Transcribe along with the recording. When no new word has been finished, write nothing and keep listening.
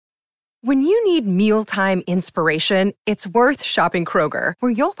When you need mealtime inspiration, it's worth shopping Kroger,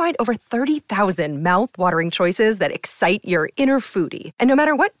 where you'll find over 30,000 mouth-watering choices that excite your inner foodie. And no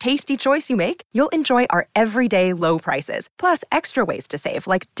matter what tasty choice you make, you'll enjoy our everyday low prices, plus extra ways to save,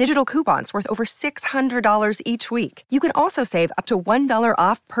 like digital coupons worth over $600 each week. You can also save up to $1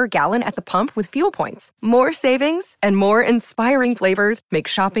 off per gallon at the pump with fuel points. More savings and more inspiring flavors make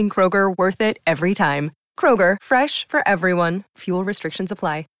shopping Kroger worth it every time. Kroger, fresh for everyone. Fuel restrictions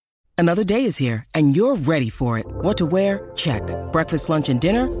apply. Another day is here, and you're ready for it. What to wear? Check. Breakfast, lunch, and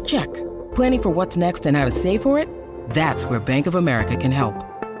dinner? Check. Planning for what's next and how to save for it? That's where Bank of America can help.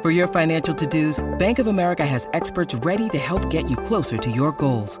 For your financial to-dos, Bank of America has experts ready to help get you closer to your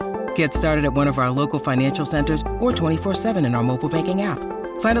goals. Get started at one of our local financial centers or 24/7 in our mobile banking app.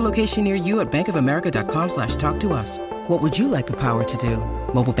 Find a location near you at bankofamerica.com/talktous. What would you like the power to do?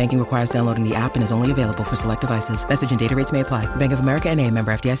 Mobile banking requires downloading the app and is only available for select devices. Message and data rates may apply. Bank of America N.A.,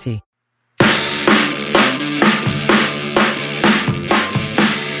 member FDIC.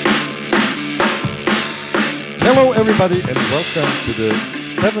 Hello, everybody, and welcome to the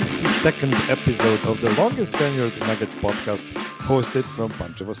 72nd episode of the longest tenured Nuggets podcast, hosted from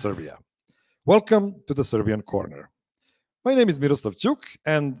Pančevo, Serbia. Welcome to the Serbian Corner. My name is Miroslav Ćuk,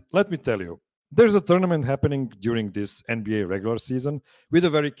 and let me tell you, there's a tournament happening during this NBA regular season with a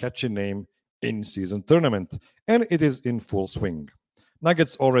very catchy name, In-Season Tournament, and it is in full swing.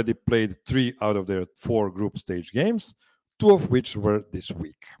 Nuggets already played 3 out of their 4 group stage games, 2 of which were this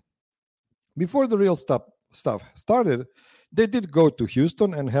week. Before the real stuff started, they did go to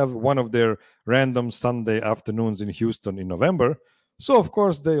Houston and have one of their random Sunday afternoons in Houston in November. So, of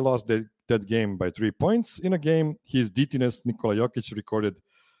course, they lost that game by 3 points. In a game, his DTness, Nikola Jokić, recorded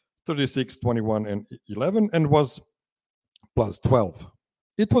 36, 21, and 11 and was plus 12.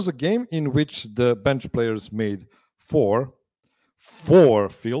 It was a game in which the bench players made four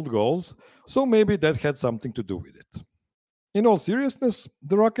field goals, so maybe that had something to do with it. In all seriousness,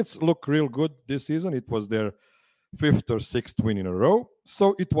 the Rockets look real good this season. It was their 5th or 6th win in a row,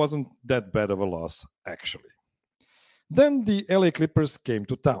 so it wasn't that bad of a loss, actually. Then the LA Clippers came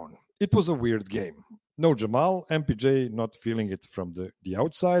to town. It was a weird game. No Jamal, MPJ not feeling it from the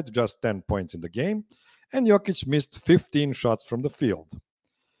outside, just 10 points in the game, and Jokić missed 15 shots from the field.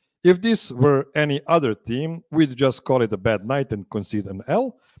 If this were any other team, we'd just call it a bad night and concede an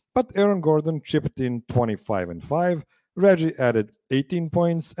L, but Aaron Gordon chipped in 25 and 5, Reggie added 18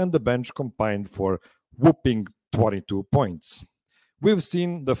 points, and the bench combined for whooping 22 points. We've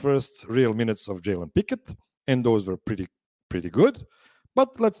seen the first real minutes of Jalen Pickett, and those were pretty good,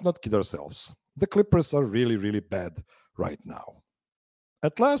 but let's not kid ourselves. The Clippers are really, really bad right now.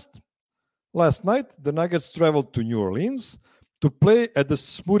 At last night, the Nuggets traveled to New Orleans to play at the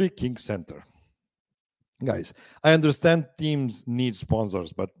Smoothie King Center. Guys, I understand teams need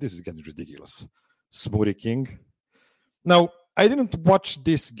sponsors, but this is getting ridiculous. Smoothie King. Now, I didn't watch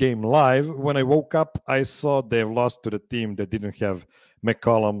this game live. When I woke up, I saw they've lost to the team that didn't have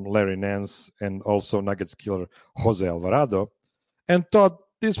McCollum, Larry Nance, and also Nuggets killer Jose Alvarado, and thought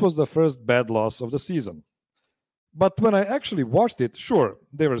this was the first bad loss of the season. But when I actually watched it, sure,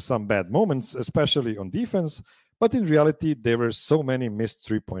 there were some bad moments, especially on defense, but in reality, there were so many missed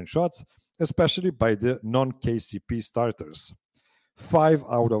three-point shots, especially by the non-KCP starters. 5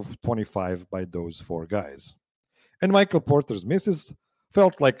 out of 25 by those 4 guys. And Michael Porter's misses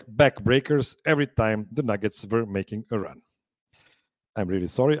felt like backbreakers every time the Nuggets were making a run. I'm really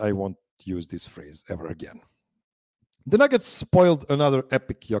sorry, I won't use this phrase ever again. The Nuggets spoiled another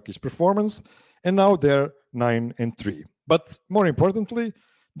epic Jokić performance, and now they're 9-3. But more importantly,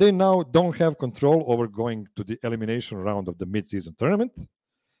 they now don't have control over going to the elimination round of the mid-season tournament.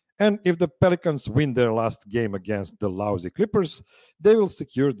 And if the Pelicans win their last game against the lousy Clippers, they will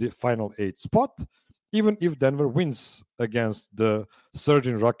secure the final 8 spot, even if Denver wins against the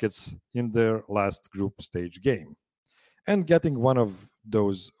surging Rockets in their last group stage game. And getting one of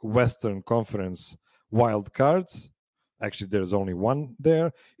those Western Conference wild cards, actually there's only one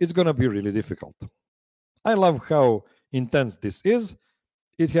there, is going to be really difficult. I love how intense this is.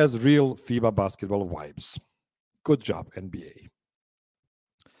 It has real FIBA basketball vibes. Good job, NBA.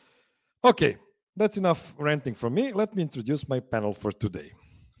 Okay, that's enough ranting from me. Let me introduce my panel for today.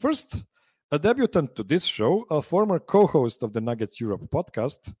 First, a debutant to this show, a former co-host of the Nuggets Europe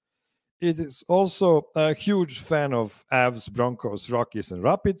podcast. It is also a huge fan of Avs, Broncos, Rockies, and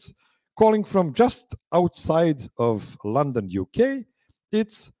Rapids. Calling from just outside of London, UK,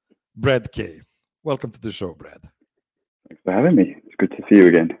 it's Brad Kay. Welcome to the show, Brad. Thanks for having me. It's good to see you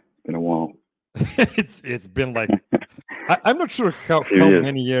again. It's been a while. It's been like, I'm not sure how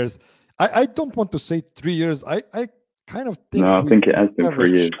many years. I don't want to say 3 years. I kind of think I think it has been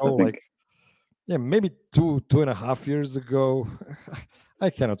 3 years. Like maybe 2.5 years ago. I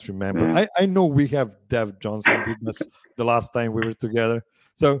cannot remember. Yeah. I know we have Dev Johnson with us the last time we were together.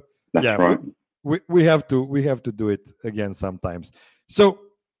 So That's right. we have to do it again sometimes. So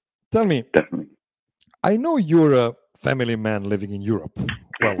tell me, Definitely. I know you're a family man living in Europe.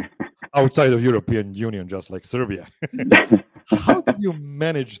 Well, outside of European Union, just like Serbia. How did you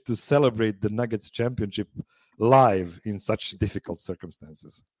manage to celebrate the Nuggets championship live in such difficult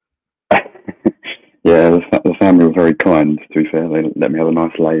circumstances? Yeah, the family were very kind, to be fair. They let me have a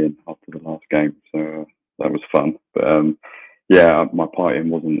nice lay-in after the last game, so that was fun. But yeah, my partying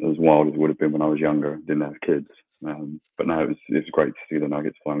wasn't as wild as it would have been when I was younger. Didn't have kids. But no, it was great to see the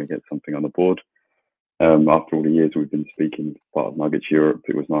Nuggets finally get something on the board. After all the years we've been speaking as part of Nuggets Europe,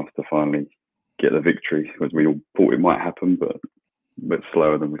 it was nice to finally get the victory, because we all thought it might happen, but a bit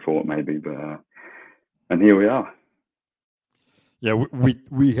slower than we thought maybe. But and here we are. Yeah,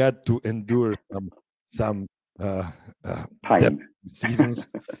 we had to endure some Pain. seasons,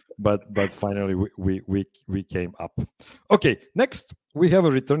 but finally we came up. Okay, next we have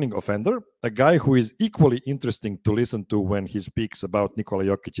a returning offender, a guy who is equally interesting to listen to when he speaks about Nikola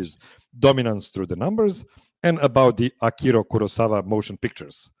Jokic's dominance through the numbers and about the Akira Kurosawa motion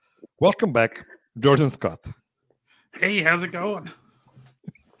pictures. Welcome back, Jordan Scott. Hey, how's it going?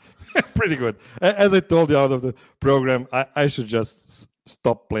 Pretty good. As I told you out of the program, I should just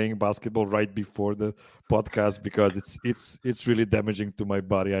stop playing basketball right before the podcast, because it's really damaging to my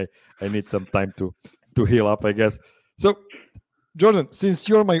body. I need some time to heal up, I guess. So, Jordan, since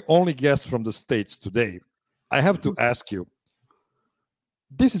you're my only guest from the States today, I have to ask you,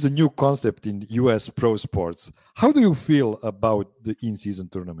 this is a new concept in US pro sports. How do you feel about the in-season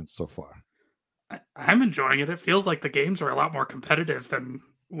tournaments so far? I'm enjoying it. It feels like the games are a lot more competitive than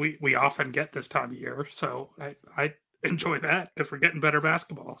we often get this time of year. So I enjoy that because we're getting better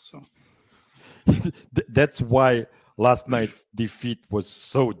basketball. So that's why last night's defeat was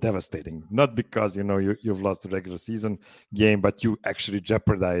so devastating. Not because you've lost the regular season game, but you actually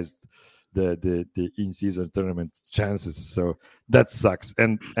jeopardized the in-season tournament chances. So that sucks.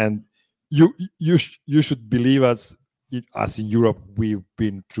 And you should believe us. Us in Europe, we've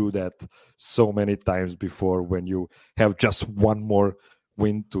been through that so many times before, when you have just one more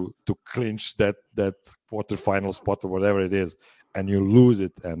win to clinch that quarterfinal spot or whatever it is, and you lose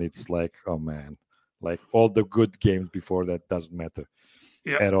it, and it's like, oh man, like all the good games before that doesn't matter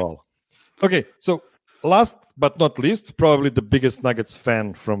at all. Okay, so last but not least, probably the biggest Nuggets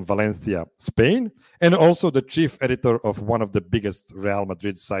fan from Valencia, Spain, and also the chief editor of one of the biggest Real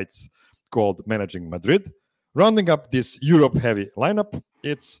Madrid sites called Managing Madrid. Rounding up this Europe-heavy lineup,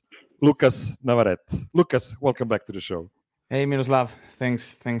 it's Lucas Navarrete. Lucas, welcome back to the show. Hey, Miroslav.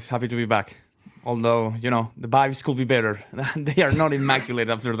 Thanks. Happy to be back. Although, the vibes could be better. They are not immaculate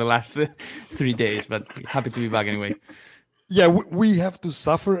after the last 3 days, but happy to be back anyway. Yeah, we have to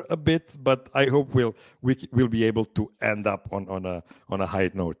suffer a bit, but I hope we'll be able to end up on a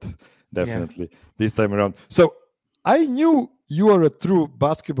high note, definitely, this time around. So I knew you are a true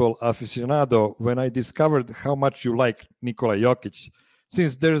basketball aficionado when I discovered how much you like Nikola Jokić,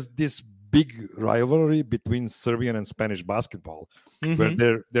 since there's this big rivalry between Serbian and Spanish basketball,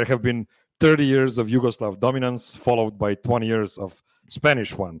 where there have been 30 years of Yugoslav dominance followed by 20 years of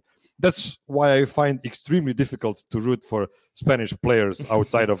Spanish one. That's why I find extremely difficult to root for Spanish players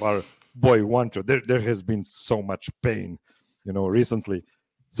outside of our boy Juancho. There has been so much pain, recently.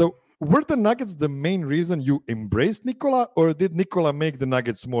 So were the Nuggets the main reason you embraced Nikola, or did Nikola make the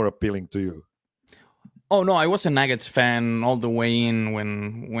Nuggets more appealing to you? Oh, no, I was a Nuggets fan all the way in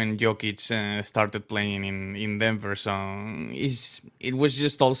when Jokić started playing in Denver. So it was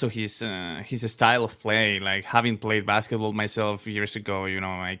just also his style of play. Like, having played basketball myself years ago,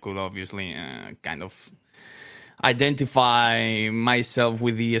 I could obviously kind of identify myself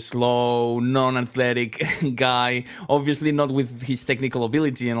with the slow, non-athletic guy. Obviously not with his technical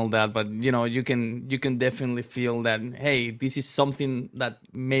ability and all that, but you can definitely feel that, hey, this is something that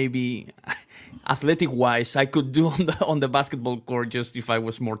maybe athletic-wise I could do on the basketball court just if I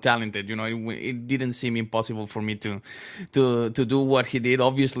was more talented. It didn't seem impossible for me to do what he did.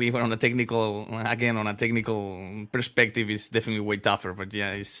 Obviously, on a technical perspective, it's definitely way tougher. But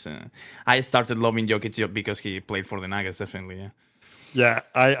yeah, I started loving Jokić because he played for the Nuggets, definitely. Yeah,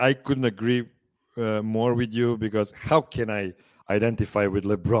 I couldn't agree more with you, because how can I identify with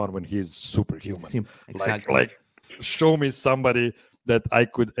LeBron when he's superhuman? Exactly. Like show me somebody that I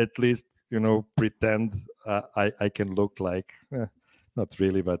could at least pretend I can look like. Not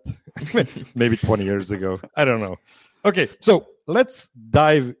really, but maybe 20 years ago. I don't know. Okay, so let's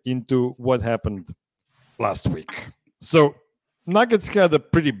dive into what happened last week. So Nuggets had a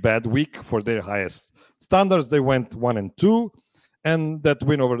pretty bad week for their highest standards. They went 1-2, and that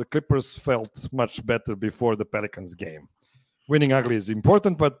win over the Clippers felt much better before the Pelicans game. Winning ugly is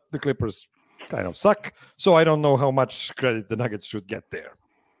important, but the Clippers kind of suck, so I don't know how much credit the Nuggets should get there.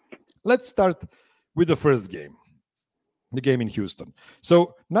 Let's start with the first game, the game in Houston.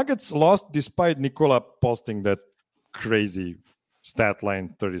 So Nuggets lost despite Nikola posting that crazy stat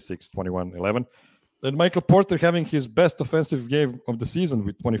line 36, 21, 11. And Michael Porter having his best offensive game of the season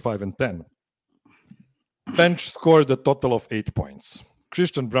with 25 and 10. Bench scored a total of 8 points.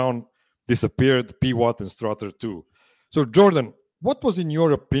 Christian Brown disappeared, P. Watt and Strother too. So Jordan, what was in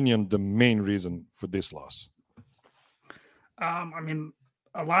your opinion the main reason for this loss? I mean,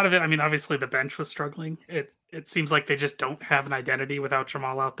 a lot of it, I mean, obviously the bench was struggling. It seems like they just don't have an identity without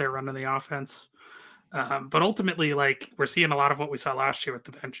Jamal out there running the offense. But ultimately, like, we're seeing a lot of what we saw last year with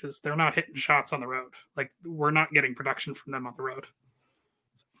the benches. They're not hitting shots on the road. Like, we're not getting production from them on the road.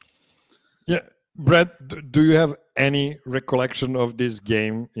 Yeah. Brett, do you have any recollection of this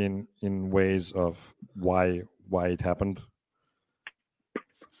game in ways of why it happened?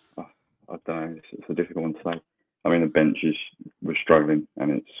 I don't know. It's a difficult one to say. I mean, the bench was struggling,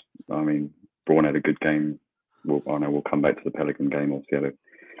 and Braun had a good game. I know we'll come back to the Pelican game. Obviously, had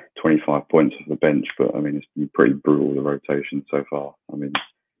 25 points off the bench, but I mean, it's been pretty brutal, the rotation so far. I mean,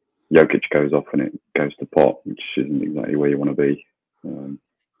 Jokić goes off and it goes to pot, which isn't exactly where you want to be.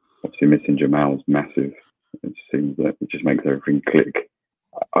 Obviously, missing Jamal is massive. It seems that it just makes everything click.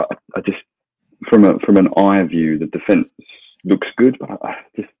 I just, from an eye view, the defense looks good, but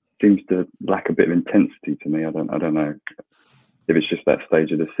it just seems to lack a bit of intensity to me. I don't know if it's just that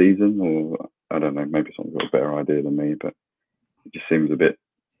stage of the season, or I don't know. Maybe someone's got a better idea than me, but it just seems a bit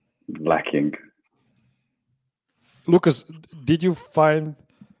lacking. Lucas, did you find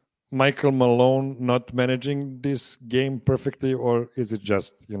Michael Malone not managing this game perfectly, or is it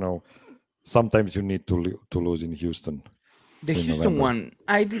just, sometimes you need to lose in Houston? The Houston one,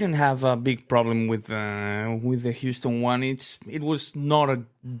 I didn't have a big problem with the Houston one. It was not an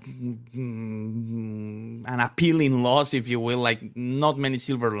appealing loss, if you will. Like, not many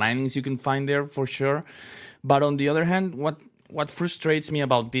silver linings you can find there for sure. But on the other hand, what frustrates me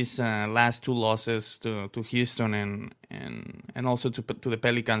about these last two losses to Houston and also to the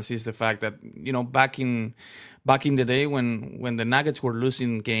Pelicans is the fact that, back in the day when the Nuggets were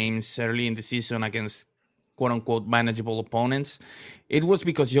losing games early in the season against quote-unquote manageable opponents, it was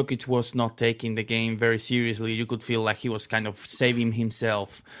because Jokić was not taking the game very seriously. You could feel like he was kind of saving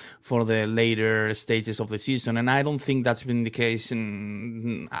himself for the later stages of the season, and I don't think that's been the case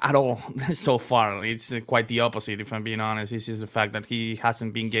at all so far. It's quite the opposite, if I'm being honest. This is the fact that he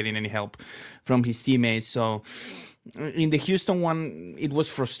hasn't been getting any help from his teammates. So in the Houston one, it was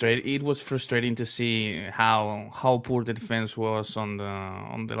frustrating. It was frustrating to see how poor the defense was on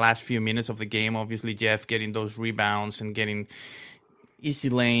the last few minutes of the game. Obviously, Jeff getting those rebounds and getting easy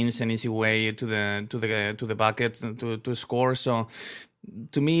lanes and easy way to the bucket to score. So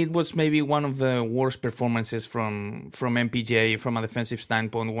to me, it was maybe one of the worst performances from MPJ from a defensive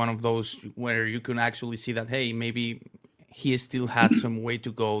standpoint. One of those where you can actually see that, hey, maybe he still has some way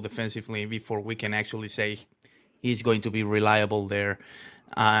to go defensively before we can actually say he's going to be reliable there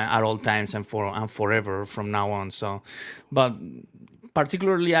at all times and forever from now on. So, but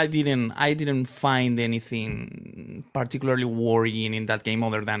particularly, I didn't find anything particularly worrying in that game,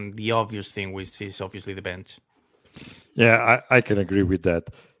 other than the obvious thing, which is obviously the bench. Yeah, I can agree with that.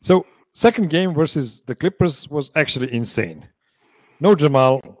 So, second game versus the Clippers was actually insane. No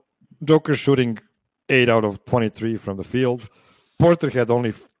Jamal, Joker shooting 8 out of 23 from the field. Porter had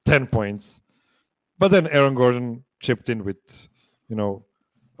only 10 points. But then Aaron Gordon chipped in with,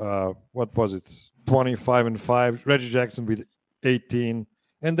 what was it, 25 and 5. Reggie Jackson with 18,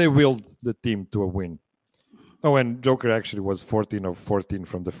 and they willed the team to a win. Oh, and Joker actually was 14 of 14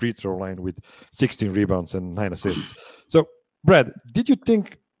 from the free throw line with 16 rebounds and 9 assists. So, Brad, did you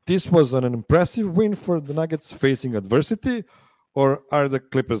think this was an impressive win for the Nuggets facing adversity, or are the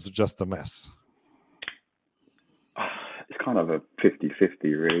Clippers just a mess? It's kind of a 50-50,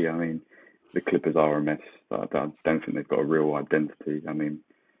 really. I mean, the Clippers are a mess. I don't think they've got a real identity. I mean,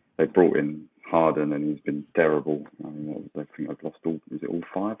 they brought in Harden and he's been terrible. I mean, I think I've lost all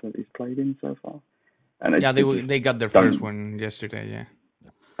 5 that he's played in so far? And they got their first one yesterday, yeah.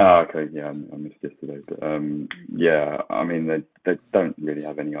 Oh, okay, yeah, I missed yesterday. But yeah, I mean, they don't really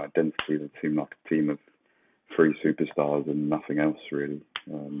have any identity. They seem like a team of 3 superstars and nothing else, really.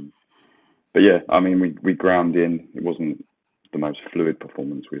 But yeah, I mean, we ground in. It wasn't the most fluid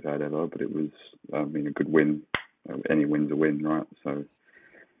performance we've had ever, but it was, a good win. Any win's a win, right? So,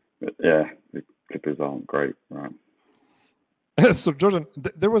 but yeah, the Clippers aren't great, right? So Jordan,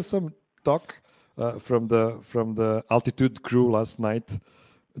 there was some talk from the altitude crew last night.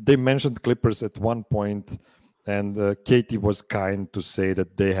 They mentioned Clippers at one point, and Katie was kind to say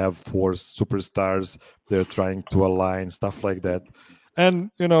that they have 4 superstars they're trying to align, stuff like that.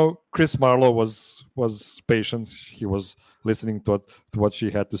 And Chris Marlowe was patient. He was listening to what she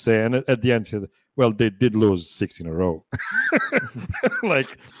had to say, and at the end, he said, well, they did lose 6 in a row.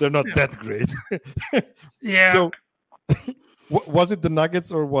 Like, they're not that great. Yeah. So was it the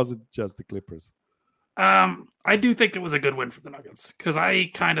Nuggets or was it just the Clippers? I do think it was a good win for the Nuggets because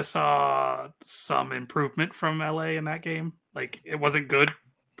I kind of saw some improvement from LA in that game. Like, it wasn't good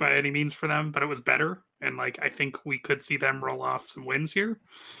by any means for them, but it was better. And like, I think we could see them roll off some wins here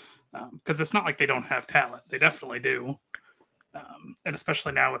because it's not like they don't have talent. They definitely do. And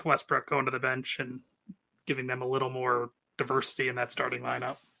especially now with Westbrook going to the bench and giving them a little more diversity in that starting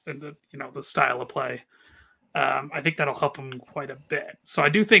lineup and the style of play. I think that'll help them quite a bit. So I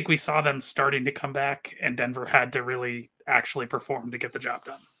do think we saw them starting to come back, and Denver had to really actually perform to get the job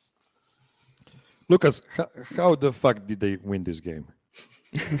done. Lucas, how the fuck did they win this game?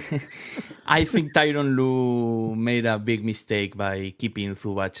 I think Tyronn Lue made a big mistake by keeping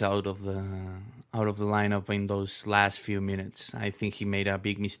Zubac out of the lineup in those last few minutes. I think he made a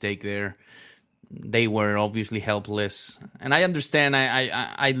big mistake there. They were obviously helpless, and I understand.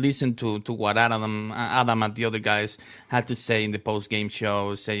 I listened to what Adam and the other guys had to say in the post game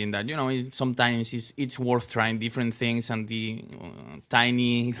show, saying that sometimes it's worth trying different things, and the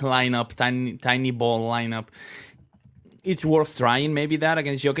tiny lineup, tiny ball lineup, it's worth trying maybe that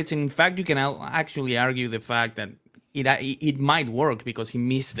against Jokić. In fact, you can actually argue the fact that it might work because he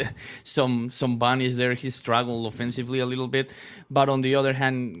missed some bunnies there. He struggled offensively a little bit, but on the other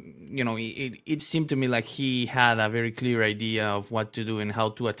hand, it seemed to me like he had a very clear idea of what to do and how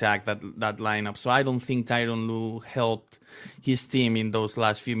to attack that lineup. So I don't think Tyronn Lue helped his team in those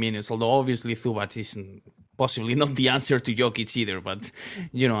last few minutes. Although obviously Zubac isn't possibly not the answer to Jokić either, but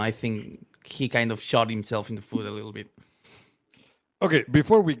I think he kind of shot himself in the foot a little bit. Okay,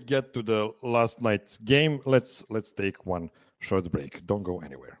 before we get to the last night's game, let's take one short break. Don't go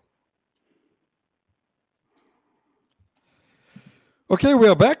anywhere. Okay, we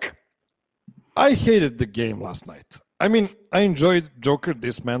are back. I hated the game last night. I mean, I enjoyed Joker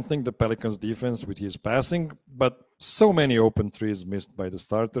dismantling the Pelicans defense with his passing, but so many open threes missed by the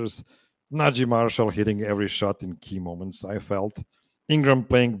starters. Najee Marshall hitting every shot in key moments, I felt. Ingram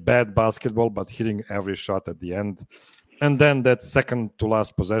playing bad basketball, but hitting every shot at the end. And then that second to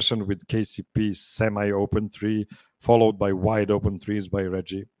last possession with KCP semi-open 3, followed by wide open 3s by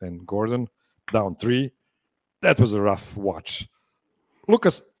Reggie and Gordon, down 3. That was a rough watch.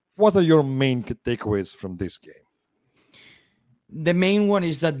 Lucas, what are your main takeaways from this game? The main one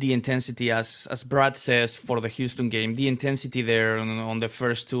is that the intensity, as Brad says for the Houston game, the intensity there on the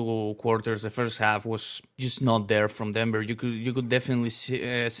first 2 quarters, the first half, was just not there from Denver. You could definitely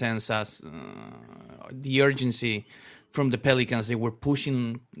sense the urgency from the Pelicans. They were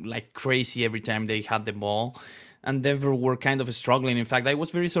pushing like crazy every time they had the ball, and Denver were kind of struggling. In fact, I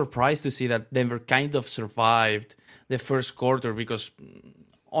was very surprised to see that Denver kind of survived the first quarter because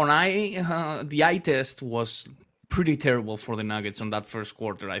the eye test was pretty terrible for the Nuggets on that first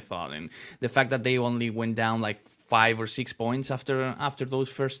quarter, I thought. And the fact that they only went down like 5 or 6 points after those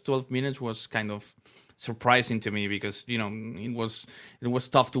first 12 minutes was kind of surprising to me because, it was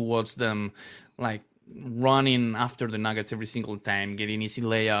tough to watch them like running after the Nuggets every single time, getting easy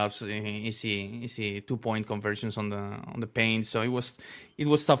layups, easy 2-point conversions on the paint. So it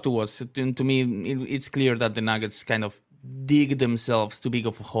was tough to watch. And to me, it's clear that the Nuggets kind of dig themselves too big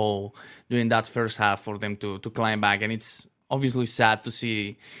of a hole during that first half for them to climb back. And it's obviously sad to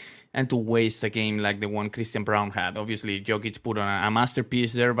see and to waste a game like the one Christian Brown had. Obviously, Jokić put on a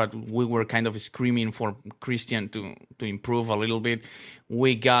masterpiece there, but we were kind of screaming for Christian to improve a little bit.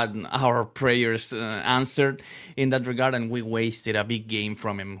 We got our prayers answered in that regard, and we wasted a big game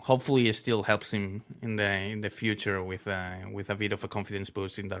from him. Hopefully, it still helps him in the future with a bit of a confidence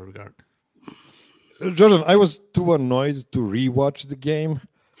boost in that regard. Jordan, I was too annoyed to rewatch the game.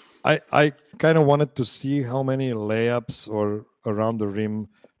 I kind of wanted to see how many layups or around the rim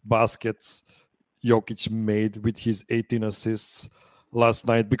baskets Jokić made with his 18 assists last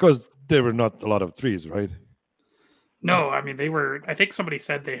night, because there were not a lot of threes, right? No, I mean, they were, I think somebody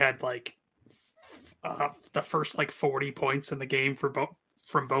said they had like the first like 40 points in the game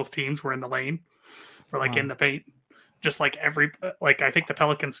from both teams were in the lane or like in the paint. Just like I think the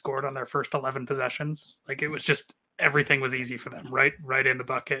Pelicans scored on their first 11 possessions. Like, it was just, everything was easy for them, right in the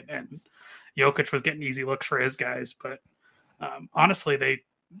bucket. And Jokić was getting easy looks for his guys. But honestly, they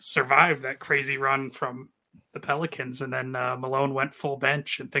survived that crazy run from the Pelicans, and then Malone went full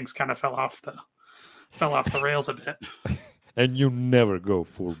bench, and things kind of fell off the rails a bit. And you never go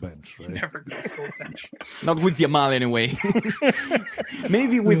full bench, right? Never go full bench. Not with Jamal anyway.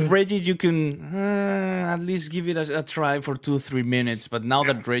 Maybe with Reggie you can at least give it a try for 2-3 minutes. But now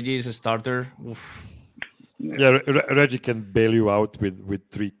that Reggie is a starter, oof. Yeah, Reggie can bail you out with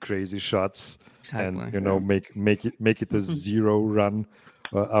 3 crazy shots, Exactly. and make it a 0 run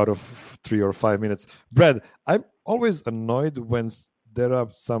out of 3 or 5 minutes. Brad, I'm always annoyed when there are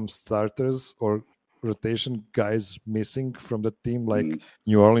some starters or rotation guys missing from the team, like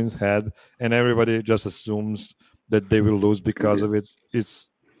New Orleans had, and everybody just assumes that they will lose because of it.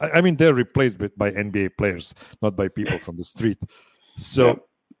 I mean, they're replaced by NBA players, not by people from the street. So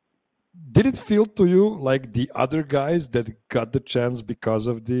did it feel to you like the other guys that got the chance because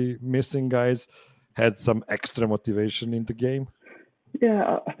of the missing guys had some extra motivation in the game?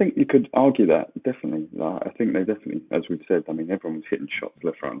 Yeah, I think you could argue that, definitely. I think they definitely, as we've said, I mean, everyone was hitting shots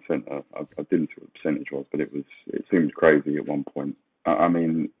left, right and centre. I didn't see what the percentage was, but it seemed crazy at one point. I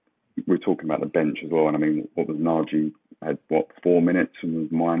mean, we're talking about the bench as well, and I mean, what was Najee had, 4 minutes and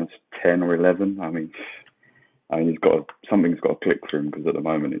was minus 10 or 11? I mean, something's got to click for him, because at the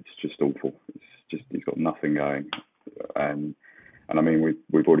moment it's just awful. It's just, he's got nothing going. And I mean,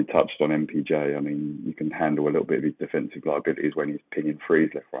 we've already touched on MPJ. I mean, you can handle a little bit of his defensive liabilities when he's pinging threes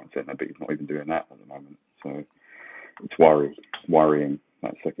left, right, and centre, but he's not even doing that at the moment. So it's worrying.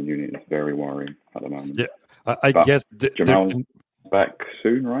 That second unit is very worrying at the moment. Yeah, I guess Jamal's back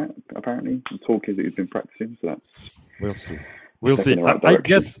soon, right? Apparently, the talk is that he's been practicing. So we'll see. We'll see.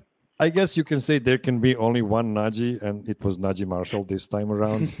 I guess you can say there can be only one Najee, and it was Najee Marshall this time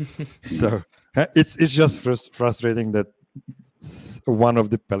around. So it's just frustrating that one of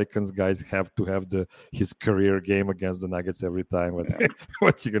the Pelicans guys have to have his career game against the Nuggets every time. But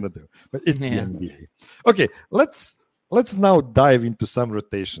what's he gonna do? But it's the NBA. Okay, let's now dive into some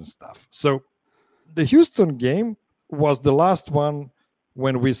rotation stuff. So the Houston game was the last one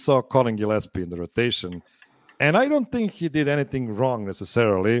when we saw Colin Gillespie in the rotation. And I don't think he did anything wrong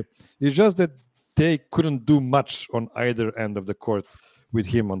necessarily. It's just that they couldn't do much on either end of the court with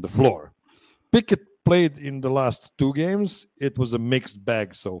him on the floor. Pickett played in the last 2 games. It was a mixed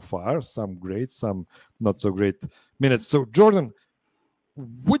bag so far. Some great, some not so great minutes. So, Jordan,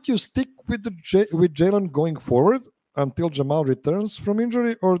 would you stick with with Jalen going forward until Jamal returns from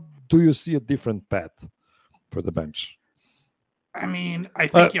injury, or do you see a different path for the bench? I mean, I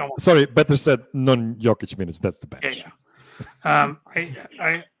think you almost... Sorry, better said, non-Jokić minutes. That's the bench. Yeah.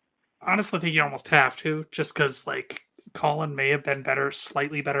 I honestly think you almost have to, just because, like, Colin may have been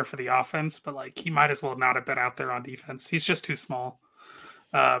slightly better for the offense, but, like, he might as well not have been out there on defense. He's just too small.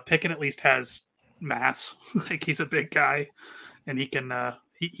 Pickett at least has mass. Like, he's a big guy, and he can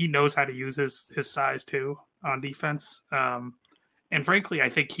he knows how to use his size too on defense. And frankly, I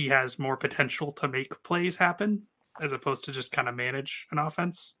think he has more potential to make plays happen as opposed to just kind of manage an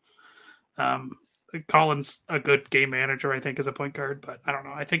offense. Colin's a good game manager, I think, as a point guard, but I don't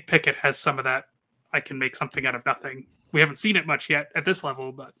know. I think Pickett has some of that. I can make something out of nothing. We haven't seen it much yet at this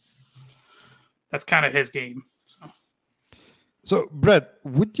level, but that's kind of his game. So, Brad,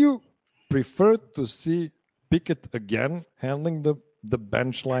 would you prefer to see Pickett again handling the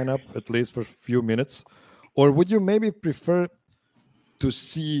bench lineup at least for a few minutes? Or would you maybe prefer to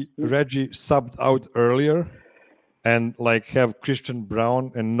see Reggie subbed out earlier and like have Christian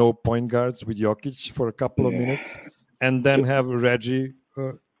Brown and no point guards with Jokić for a couple of minutes, and then have Reggie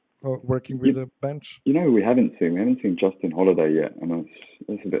working with the bench? You know, we haven't seen Justin Holiday yet, and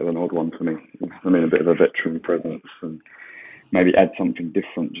that's a bit of an odd one for me. I mean, a bit of a veteran presence, and maybe add something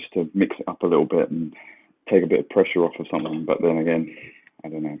different just to mix it up a little bit and take a bit of pressure off of someone. But then again, I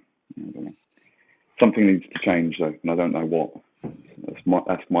don't know. Something needs to change though, and I don't know what.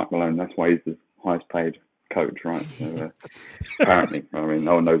 That's Mike Malone. That's why he's the highest paid coach, right? So, apparently, I mean,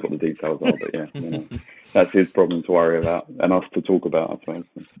 no one knows what the details are, but yeah, that's his problem to worry about and us to talk about, I suppose.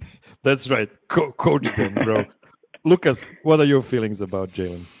 That's right. Coach them, bro. Lucas, what are your feelings about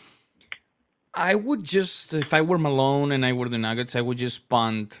Jalen? I would just, if I were Malone and I were the Nuggets, I would just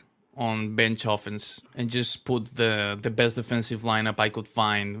punt on bench offense and just put the best defensive lineup I could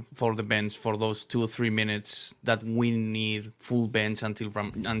find for the bench for those 2 or 3 minutes that we need full bench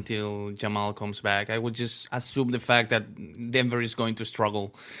until Jamal comes back. I would just assume the fact that Denver is going to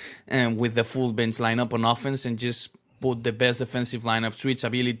struggle with the full bench lineup on offense and just put the best defensive lineup, switch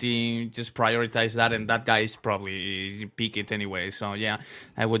ability, just prioritize that, and that guy is probably Pickett anyway. So yeah,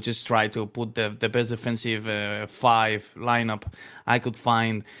 I would just try to put the best defensive 5 lineup I could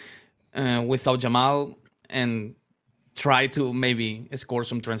find without Jamal, and try to maybe score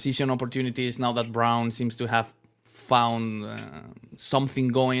some transition opportunities now that Brown seems to have found something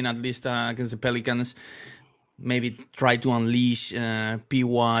going, at least against the Pelicans. Maybe try to unleash P.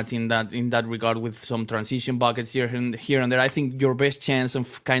 Watt in that regard with some transition buckets here and there. I think your best chance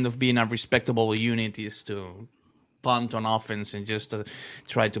of kind of being a respectable unit is to punt on offense and just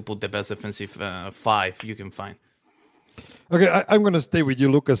try to put the best defensive five you can find. Okay, I'm going to stay with you,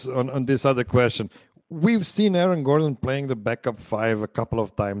 Lucas, on this other question. We've seen Aaron Gordon playing the backup five a couple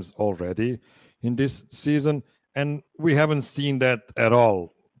of times already in this season, and we haven't seen that at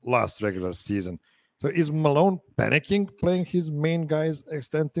all last regular season. So is Malone panicking playing his main guys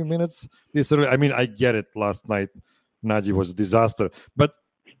extensive minutes this early? I mean, I get it. Last night, Najee was a disaster. But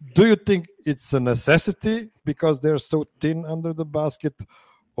do you think it's a necessity because they're so thin under the basket,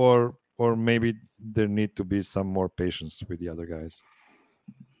 or maybe there need to be some more patience with the other guys?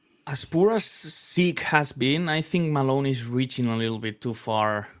 As poor as Zeke has been, I think Malone is reaching a little bit too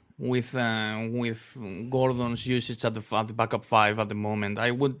far with Gordon's usage at the backup five at the moment.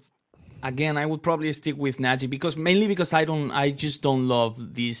 I would probably stick with Najee because I just don't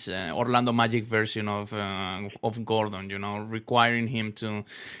love this Orlando Magic version of Gordon. Requiring him to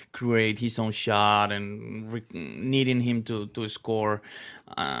create his own shot and needing him to score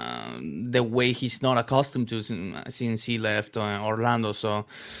the way he's not accustomed to since he left Orlando. So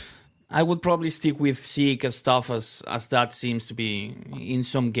I would probably stick with Zeke as tough as that seems to be in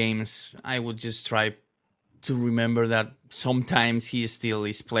some games. I would just try to remember that sometimes he still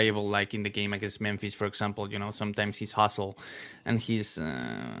is playable, like in the game against Memphis, for example. Sometimes his hustle and his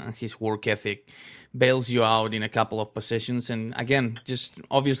work ethic bails you out in a couple of possessions. And again, just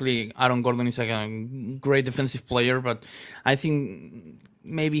obviously Aaron Gordon is a great defensive player, but I think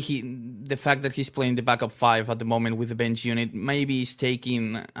maybe the fact that he's playing the backup five at the moment with the bench unit maybe is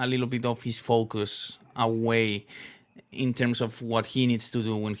taking a little bit of his focus away in terms of what he needs to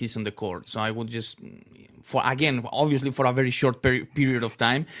do when he's on the court. So I would just, obviously for a very short period of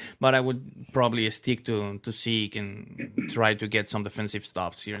time, but I would probably stick to Zeke and try to get some defensive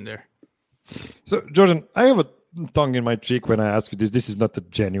stops here and there. So, Jordan, I have a tongue in my cheek when I ask you this. This is not a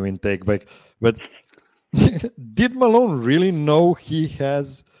genuine take, but did Malone really know he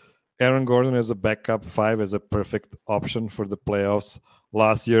has Aaron Gordon as a backup five, as a perfect option for the playoffs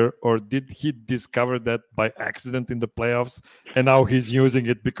last year, or did he discover that by accident in the playoffs and now he's using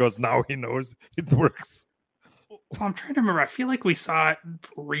it because now he knows it works? Well, I'm trying to remember. I feel like we saw it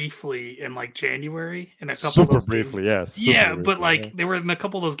briefly in like January in a couple super of those briefly, games. But they were in a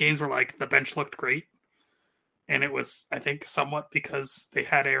couple of those games where like the bench looked great, and it was, I think, somewhat because they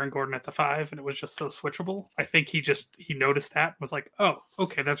had Aaron Gordon at the five and it was just so switchable. I think he noticed that and was like, oh,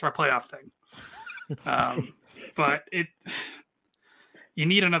 okay, that's our playoff thing. But you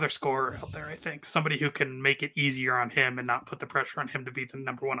need another scorer out there, I think. Somebody who can make it easier on him and not put the pressure on him to be the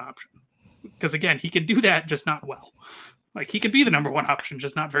number one option. Because, again, he can do that, just not well. Like, he could be the number one option,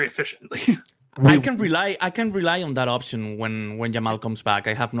 just not very efficiently. I can rely on that option when Jamal comes back.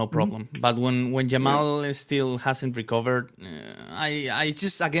 I have no problem. But when Jamal still hasn't recovered, I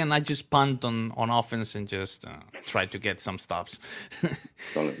just punt on offense and just try to get some stops.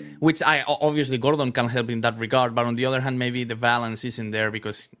 Which obviously Gordon can help in that regard. But on the other hand, maybe the balance isn't there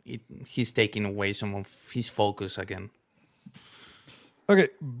because he's taking away some of his focus again. Okay,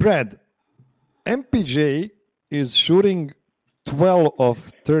 Brad, MPJ is shooting 12 of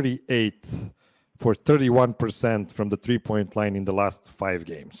 38 for 31% from the three-point line in the last 5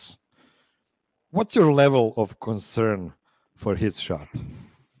 games. What's your level of concern for his shot?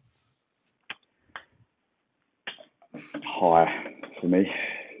 High for me,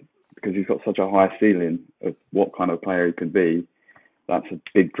 because he's got such a high ceiling of what kind of player he can be. That's a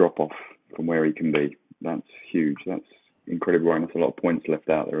big drop-off from where he can be. That's huge. That's incredible, and that's a lot of points left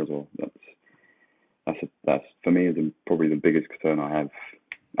out there as well. That's for me is probably the biggest concern I have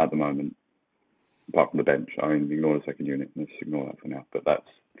at the moment. Apart from the bench, I mean, ignore the second unit. Let's ignore that for now. But that's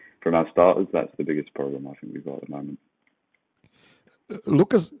from our starters. That's the biggest problem I think we've got at the moment.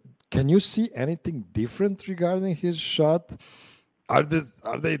 Lucas, can you see anything different regarding his shot? Are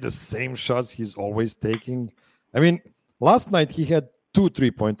they the same shots he's always taking? I mean, last night he had 2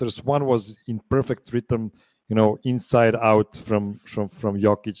 3-pointers. One was in perfect rhythm, inside out from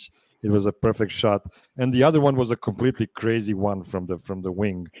Jokić. It was a perfect shot, and the other one was a completely crazy one from the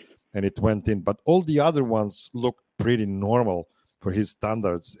wing, and it went in. But all the other ones looked pretty normal for his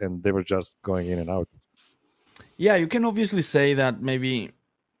standards, and they were just going in and out. Yeah, you can obviously say that maybe,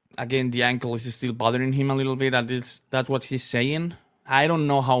 again, the ankle is still bothering him a little bit. That's what he's saying. I don't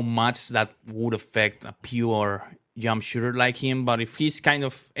know how much that would affect a pure jump shooter like him. But if he's kind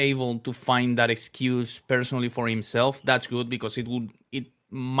of able to find that excuse personally for himself, that's good, because it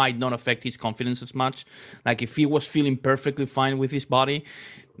might not affect his confidence as much. Like if he was feeling perfectly fine with his body,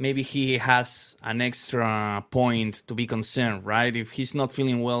 maybe he has an extra point to be concerned, right? If he's not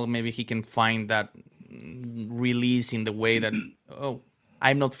feeling well, maybe he can find that release in the way that, oh,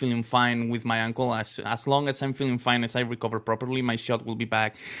 I'm not feeling fine with my ankle. As long as I'm feeling fine, as I recover properly, my shot will be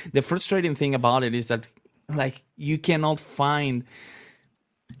back. The frustrating thing about it is that, like, you cannot find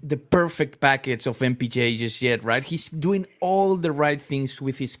the perfect package of MPJ just yet, right? He's doing all the right things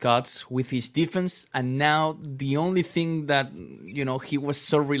with his cuts, with his defense, and now the only thing that he was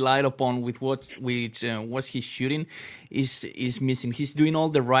so relied upon with was his shooting is missing. He's doing all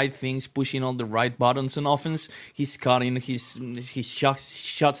the right things, pushing all the right buttons on offense. He's cutting, his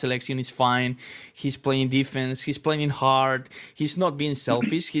shot selection is fine. He's playing defense. He's playing hard. He's not being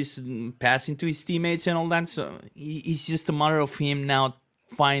selfish. He's passing to his teammates and all that. So it's just a matter of him now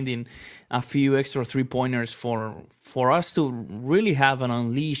finding a few extra 3-pointers for us to really have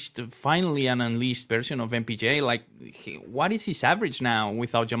finally an unleashed version of MPJ. Like, what is his average now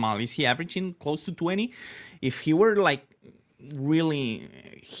without Jamal? Is he averaging close to 20? If he were like really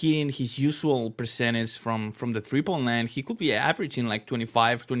hitting his usual percentage from the 3-point line, he could be averaging like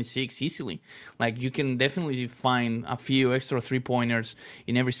 25, 26 easily. Like, you can definitely find a few extra 3-pointers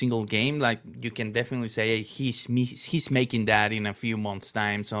in every single game. Like, you can definitely say, hey, he's making that in a few months'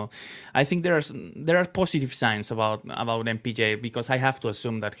 time. So I think there are positive signs about MPJ, because I have to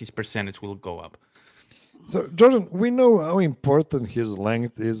assume that his percentage will go up. So, Jordan, we know how important his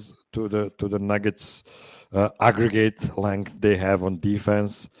length is to the Nuggets. Aggregate length they have on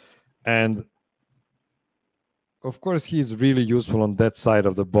defense, and of course he's really useful on that side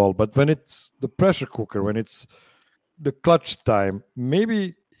of the ball. But when it's the pressure cooker, when it's the clutch time,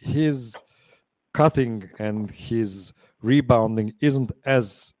 maybe his cutting and his rebounding isn't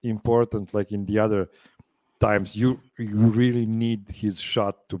as important like in the other times. You really need his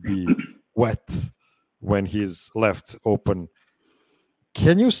shot to be wet when he's left open.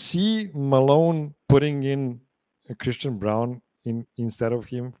 Can you see Malone putting in Christian Brown instead of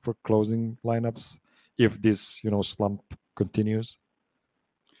him for closing lineups if this slump continues?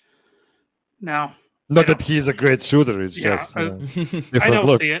 No. Not that he's a great shooter. It's just I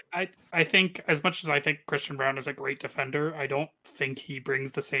don't see it. I think, as much as I think Christian Brown is a great defender, I don't think he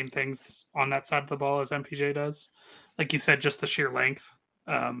brings the same things on that side of the ball as MPJ does. Like you said, just the sheer length.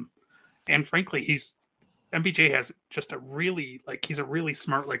 And frankly, MPJ has just he's a really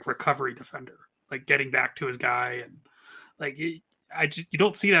smart, like, recovery defender, like getting back to his guy. And like, you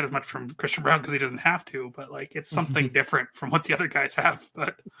don't see that as much from Christian Brown because he doesn't have to, but like, it's something different from what the other guys have.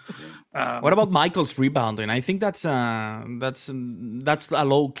 But what about Michael's rebounding? I think that's a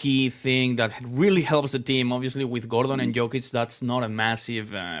low key thing that really helps the team. Obviously, with Gordon and Jokic, that's not a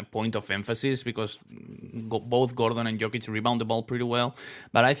massive point of emphasis, because both Gordon and Jokic rebound the ball pretty well.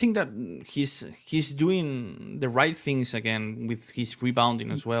 But I think that he's doing the right things again with his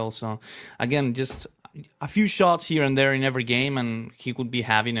rebounding as well. So again, just a few shots here and there in every game, and he could be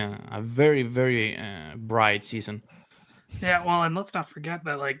having a very, very bright season. Yeah, well, and let's not forget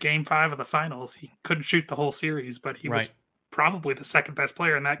that, like, Game 5 of the finals, he couldn't shoot the whole series, but he was probably the second best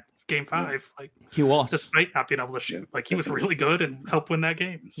player in that Game 5. Like, he was, despite not being able to shoot. Like, he was really good and helped win that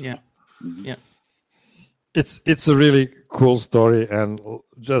game. So. Yeah. It's a really cool story, and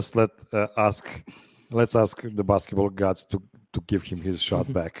just let's ask the basketball gods to give him his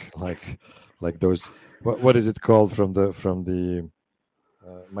shot back, like those. What is it called from the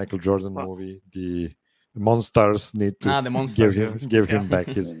Michael Jordan movie? The Monsters need to give him back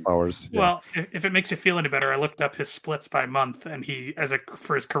his powers. Yeah. Well, if it makes you feel any better, I looked up his splits by month, and he,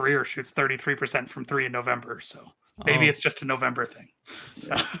 for his career, shoots 33% from 3 in November. So maybe it's just a November thing.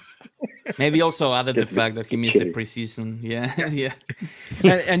 So. Maybe also added the fact that he missed the preseason. Yeah.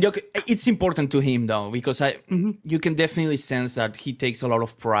 And it's important to him, though, because you can definitely sense that he takes a lot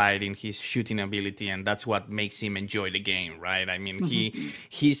of pride in his shooting ability, and that's what makes him enjoy the game, right? I mean,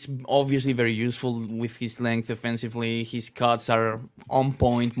 he's obviously very useful with his length offensively. His cuts are on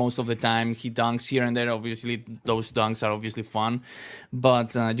point most of the time. He dunks here and there. Obviously, those dunks are obviously fun,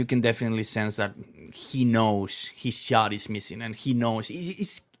 but you can definitely sense that he knows his shot is missing, and he knows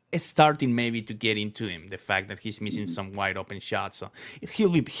it's starting maybe to get into him, the fact that he's missing some wide open shots. So he'll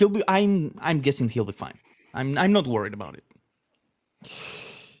be. I'm guessing he'll be fine. I'm not worried about it.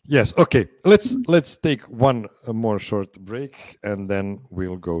 Yes. Okay. Let's take one more short break, and then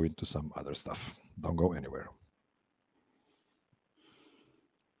we'll go into some other stuff. Don't go anywhere.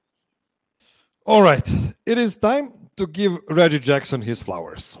 All right. It is time to give Reggie Jackson his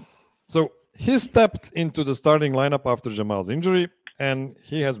flowers. So he stepped into the starting lineup after Jamal's injury, and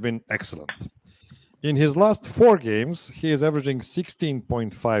he has been excellent. In his last 4 games, he is averaging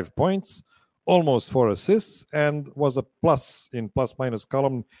 16.5 points, almost 4 assists, and was a plus in plus-minus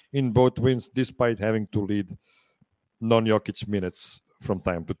column in both wins, despite having to lead non-Jokić minutes from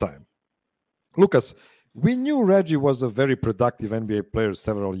time to time. Lucas, we knew Reggie was a very productive NBA player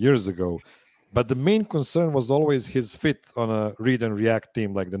several years ago, but the main concern was always his fit on a read and react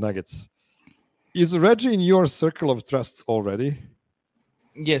team like the Nuggets. Is Reggie in your circle of trust already?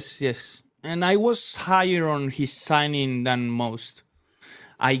 Yes. And I was higher on his signing than most.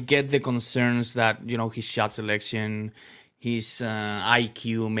 I get the concerns that, his shot selection, his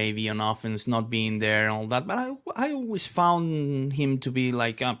IQ maybe on offense not being there and all that. But I always found him to be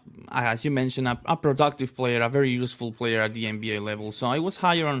like, as you mentioned, a productive player, a very useful player at the NBA level. So I was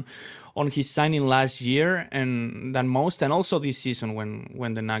higher on his signing last year and than most, and also this season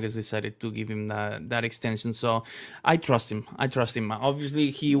when the Nuggets decided to give him that extension. So I trust him. Obviously,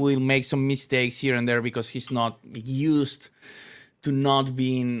 he will make some mistakes here and there because he's not used to not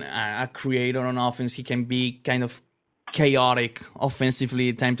being a creator on offense. He can be kind of chaotic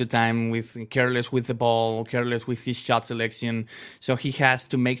offensively time to time, careless with the ball, careless with his shot selection. So he has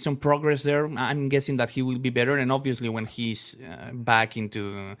to make some progress there. I'm guessing that he will be better. And obviously when he's back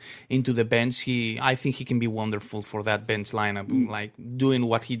into the bench, I think he can be wonderful for that bench lineup, like doing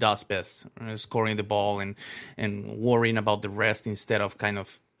what he does best, scoring the ball and worrying about the rest instead of kind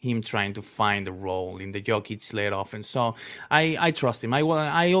of him trying to find a role in the Jokić-led offense. So I trust him.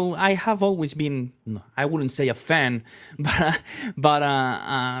 I have always been, I wouldn't say a fan,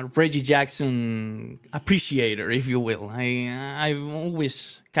 but Reggie Jackson appreciator, if you will. I've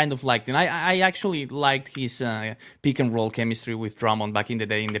always kind of liked him. I actually liked his pick and roll chemistry with Drummond back in the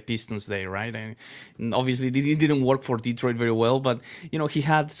day in the Pistons day, right? And obviously it didn't work for Detroit very well, but he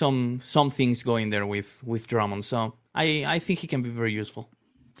had some things going there with Drummond. So I think he can be very useful.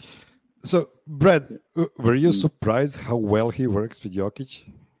 So, Brad, were you surprised how well he works with Jokić?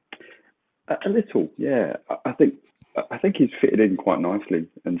 A little, yeah. I think he's fitted in quite nicely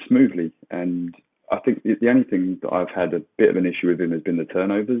and smoothly. And I think the only thing that I've had a bit of an issue with him has been the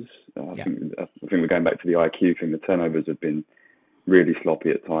turnovers. I think we're going back to the IQ thing. The turnovers have been really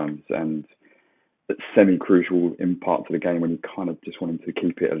sloppy at times and semi-crucial in parts of the game when you kind of just want him to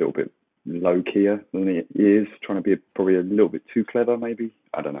keep it a little bit low-keyr than he is, trying to be probably a little bit too clever, maybe.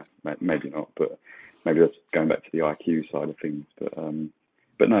 I don't know, maybe not, but maybe that's going back to the IQ side of things.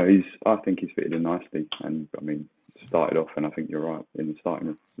 But no, I think he's fitted in nicely, and I mean, started off, and I think you're right, in the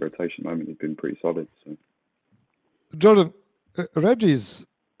starting rotation moment, he's been pretty solid. So. Jordan, Reggie's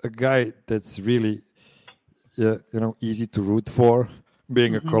a guy that's really, easy to root for,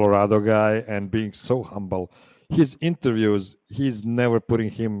 being a Colorado guy and being so humble. His interviews, he's never putting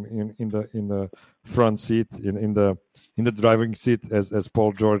him in the front seat, in the driving seat, as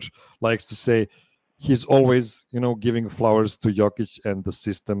Paul George likes to say. He's always, giving flowers to Jokić and the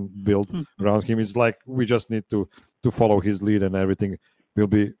system built around him. It's like we just need to follow his lead and everything will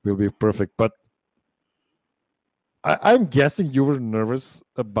be perfect. But I'm guessing you were nervous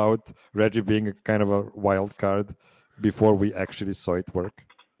about Reggie being a kind of a wild card before we actually saw it work.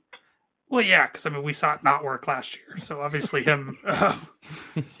 Well, yeah, because we saw it not work last year. So obviously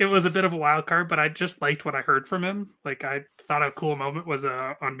it was a bit of a wild card, but I just liked what I heard from him. Like, I thought a cool moment was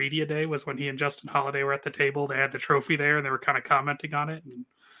on media day was when he and Justin Holiday were at the table. They had the trophy there and they were kind of commenting on it. And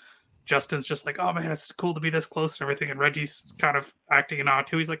Justin's just like, oh man, it's cool to be this close and everything. And Reggie's kind of acting in awe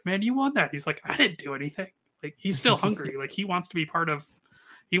too. He's like, man, you won that. He's like, I didn't do anything. Like, he's still hungry. Like, he wants to be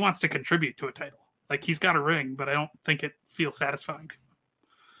he wants to contribute to a title. Like, he's got a ring, but I don't think it feels satisfying to him.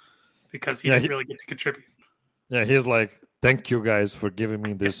 Because he didn't really get to contribute. Yeah, he's like, thank you guys for giving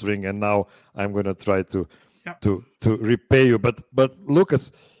me this ring, and now I'm gonna try to repay you. But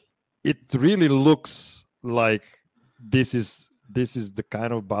Lucas, it really looks like this is the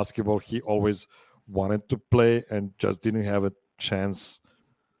kind of basketball he always wanted to play and just didn't have a chance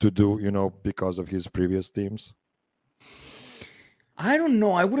to do, because of his previous teams. I don't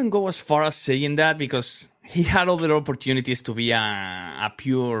know. I wouldn't go as far as saying that because he had other opportunities to be a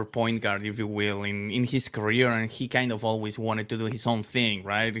pure point guard, if you will, in his career. And he kind of always wanted to do his own thing,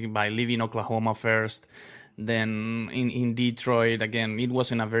 right? By leaving Oklahoma first, then in Detroit, again, it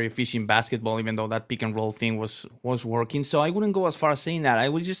wasn't a very efficient basketball, even though that pick and roll thing was working. So I wouldn't go as far as saying that. I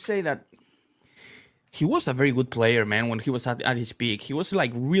would just say that he was a very good player, man, when he was at his peak. He was,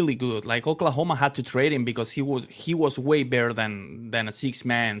 like, really good. Like, Oklahoma had to trade him because he was way better than a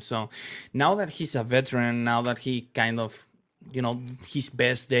six-man. So now that he's a veteran, now that he kind of, his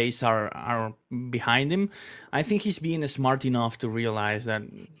best days are behind him, I think he's being smart enough to realize that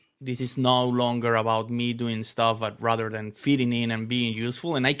this is no longer about me doing stuff, but rather than fitting in and being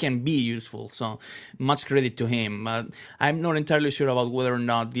useful, and I can be useful. So much credit to him. I'm not entirely sure about whether or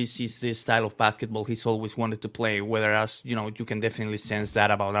not this is the style of basketball he's always wanted to play, whereas, you can definitely sense that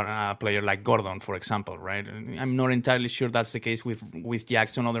about a player like Gordon, for example, right? I'm not entirely sure that's the case with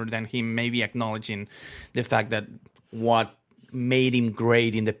Jackson, other than him maybe acknowledging the fact that what made him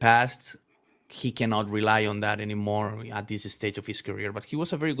great in the past, he cannot rely on that anymore at this stage of his career. But he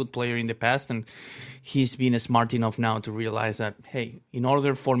was a very good player in the past, and he's been smart enough now to realize that, hey, in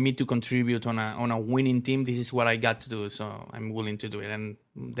order for me to contribute on a winning team, this is what I got to do. So I'm willing to do it, and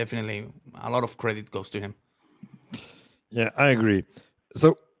definitely a lot of credit goes to him. Yeah, I agree.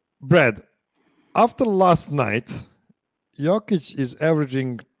 So, Brad, after last night, Jokić is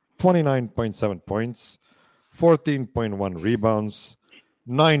averaging 29.7 points, 14.1 rebounds,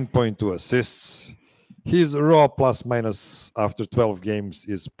 9.2 assists. His raw plus minus after 12 games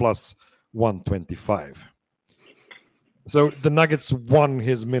is plus 125. So the Nuggets won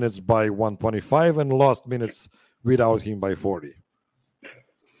his minutes by 125 and lost minutes without him by 40.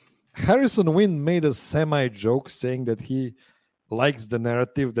 Harrison Wind made a semi-joke saying that he likes the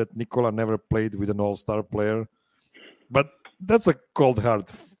narrative that Nikola never played with an all-star player. But that's a cold hard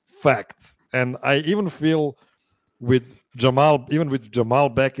fact. And I even feel with Jamal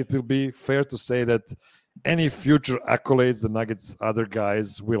back, it will be fair to say that any future accolades the Nuggets other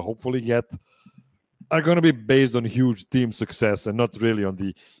guys will hopefully get are going to be based on huge team success and not really on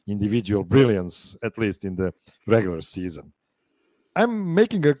the individual brilliance, at least in the regular season. I'm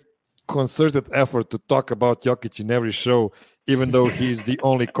making a concerted effort to talk about Jokić in every show, even though he's the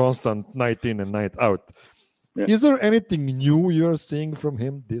only constant night in and night out. Yeah. Is there anything new you're seeing from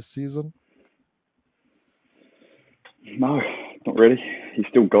him this season? No, not really. He's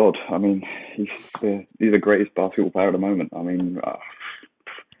still God. I mean, he's the greatest basketball player at the moment. I mean,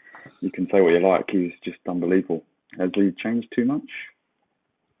 you can say what you like. He's just unbelievable. Has he changed too much?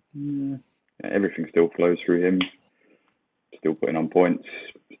 Yeah, everything still flows through him. Still putting on points.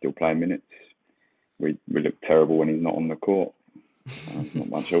 Still playing minutes. We look terrible when he's not on the court. Not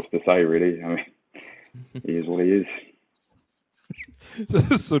much else to say, really. I mean, he is what he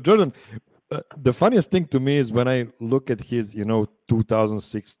is. So, Jordan, the funniest thing to me is when I look at his,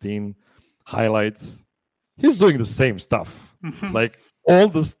 2016 highlights, he's doing the same stuff. Like all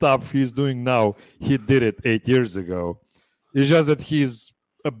the stuff he's doing now, he did it 8 years ago. It's just that he's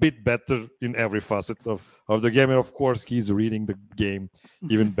a bit better in every facet of the game. And of course, he's reading the game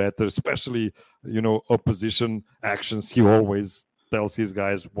even better, especially, opposition actions. He always tells his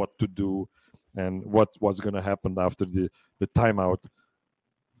guys what to do and what's going to happen after the timeout.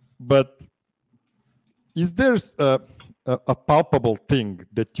 But is there a palpable thing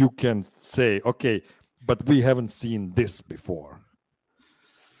that you can say, okay, but we haven't seen this before?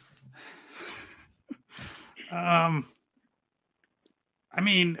 I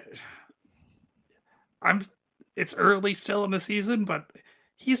mean, it's early still in the season, but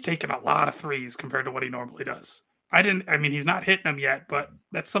he's taken a lot of threes compared to what he normally does. He's not hitting them yet, but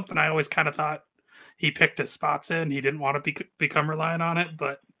that's something I always kind of thought he picked his spots in. He didn't want to become reliant on it,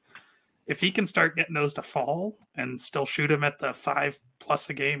 but if he can start getting those to fall and still shoot him at the 5+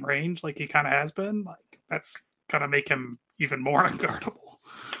 a game range, like he kind of has been, like that's gonna make him even more unguardable.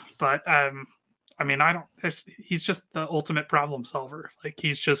 But he's just the ultimate problem solver. Like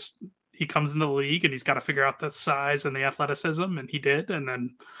he comes into the league and he's got to figure out the size and the athleticism, and he did. And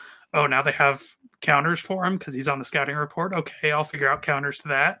then, now they have counters for him because he's on the scouting report. Okay, I'll figure out counters to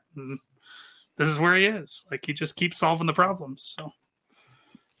that. And this is where he is. Like he just keeps solving the problems.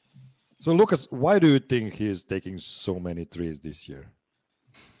 So, Lucas, why do you think he is taking so many threes this year?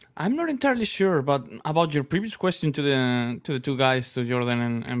 I'm not entirely sure, but about your previous question to the two guys, to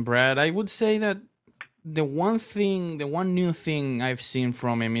Jordan and Brad, I would say that the one new thing I've seen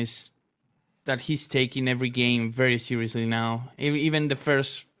from him is that he's taking every game very seriously now. Even the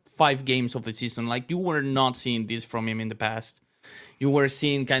first 5 games of the season, like you were not seeing this from him in the past. You were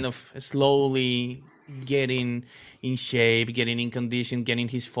seeing kind of slowly getting in shape, getting in condition, getting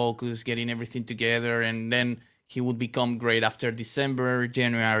his focus, getting everything together, and then he would become great after December,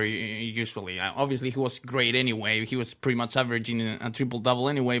 January, usually. Obviously, he was great anyway. He was pretty much averaging a triple-double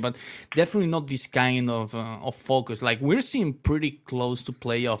anyway, but definitely not this kind of focus. Like, we're seeing pretty close to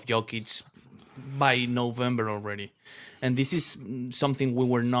playoff Jokić by November already. And this is something we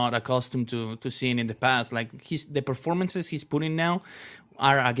were not accustomed to seeing in the past. Like, the performances he's putting now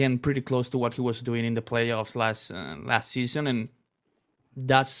are, again, pretty close to what he was doing in the playoffs last season, and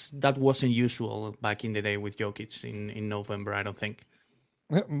that wasn't usual back in the day with Jokić in November, I don't think.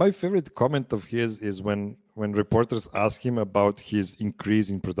 My favorite comment of his is when when reporters ask him about his increase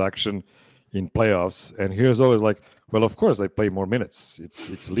in production in playoffs, and he was always like, "Well, of course I play more minutes.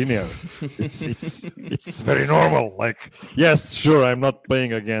 It's linear. it's very normal. Like, yes, sure, I'm not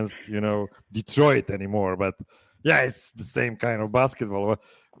playing against Detroit anymore, but yeah, it's the same kind of basketball.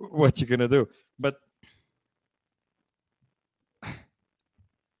 What you gonna do?" But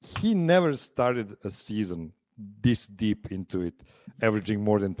he never started a season this deep into it, averaging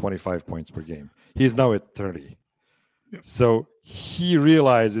more than 25 points per game. He's now at 30. Yeah. So he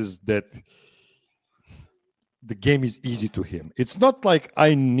realizes that the game is easy to him. It's not like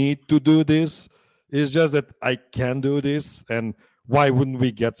I need to do this. It's just that I can do this. And why wouldn't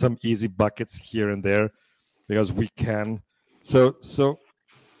we get some easy buckets here and there? Because we can. So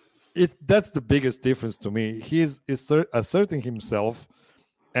that's the biggest difference to me. He's asserting himself,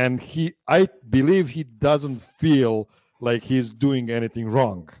 and I believe he doesn't feel like he's doing anything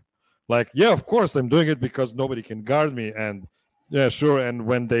wrong. Like, yeah, of course I'm doing it because nobody can guard me, and yeah, sure. And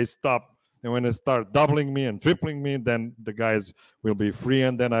when they stop and when they start doubling me and tripling me, then the guys will be free,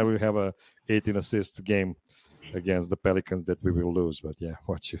 and then I will have a 18 assists game against the Pelicans that we will lose. But yeah,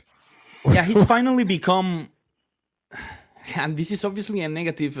 watch you. Yeah, he's finally become, and this is obviously a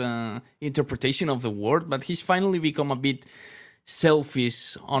negative interpretation of the word, but he's finally become a bit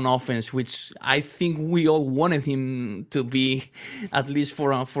selfish on offense, which I think we all wanted him to be, at least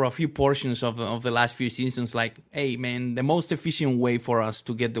for a few portions of the last few seasons. Like, hey man, the most efficient way for us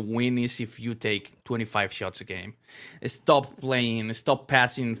to get the win is if you take 25 shots a game. Stop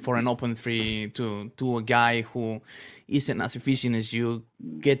passing for an open three to a guy who isn't as efficient as you.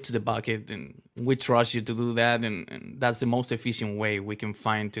 Get to the bucket, and we trust you to do that, and that's the most efficient way we can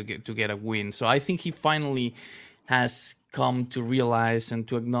find to get a win. So I think he finally has come to realize and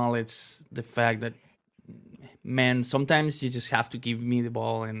to acknowledge the fact that, man, sometimes you just have to give me the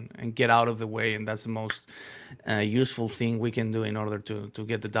ball and get out of the way, and that's the most useful thing we can do in order to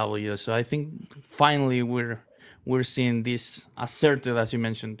get the W. So I think finally we're seeing this asserted, as you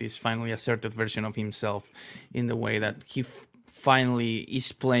mentioned, this finally asserted version of himself in the way that he finally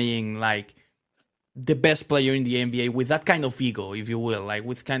is playing like the best player in the NBA with that kind of ego, if you will, like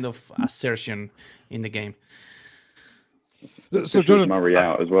with kind of assertion in the game. So Jordan, Murray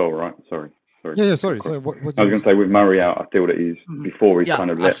out as well, right? Sorry. Yeah, sorry. What I was going to say, with Murray out, I feel that before he's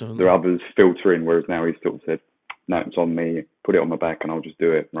kind of let the others filter in, whereas now he's sort of said, no, it's on me, put it on my back and I'll just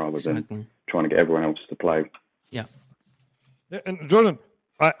do it, rather than trying to get everyone else to play. Yeah. And Jordan,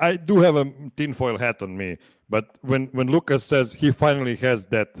 I do have a tinfoil hat on me, but when Lucas says he finally has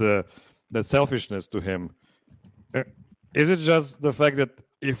that selfishness to him, is it just the fact that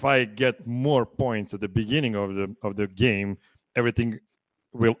if I get more points at the beginning of the game, everything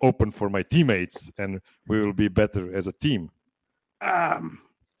will open for my teammates and we will be better as a team? I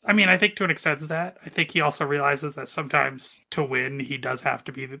mean, I think to an extent is that. I think he also realizes that sometimes to win, he does have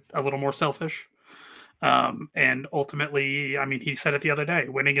to be a little more selfish. And ultimately, I mean, he said it the other day,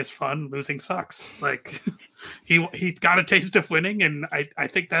 winning is fun, losing sucks. Like he's got a taste of winning. And I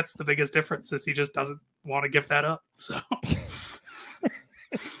think that's the biggest difference, is he just doesn't want to give that up. So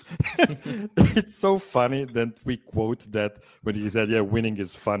it's so funny that we quote that when he said, yeah, winning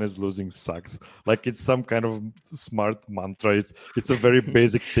is fun as losing sucks. Like it's some kind of smart mantra. It's a very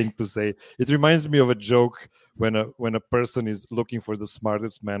basic thing to say. It reminds me of a joke when a person is looking for the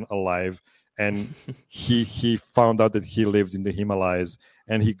smartest man alive, and he found out that he lives in the Himalayas,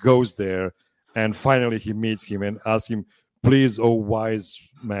 and he goes there, and finally he meets him and asks him, please, oh wise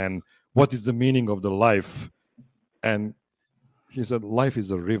man, what is the meaning of the life? And he said, life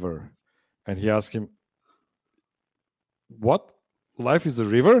is a river. And he asked him, what? Life is a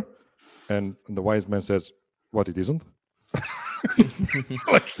river? And the wise man says, what, it isn't?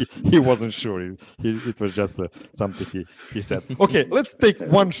 Like he wasn't sure. It was just something he said. Okay, let's take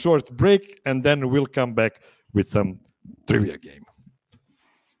one short break, and then we'll come back with some trivia game.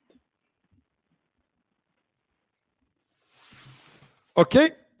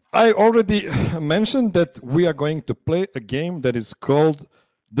 Okay. I already mentioned that we are going to play a game that is called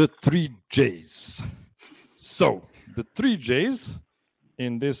the 3 J's. So, the 3 J's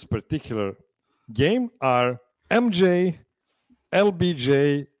in this particular game are MJ,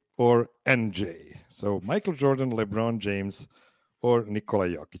 LBJ, or NJ. So, Michael Jordan, LeBron James, or Nikola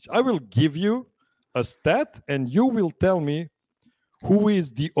Jokić. I will give you a stat, and you will tell me who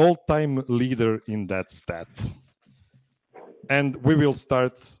is the all-time leader in that stat. And we will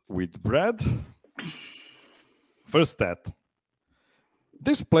start with Brad. First stat.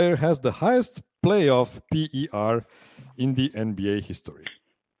 This player has the highest playoff PER in the NBA history.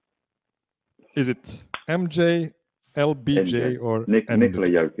 Is it MJ, LBJ, or Nikola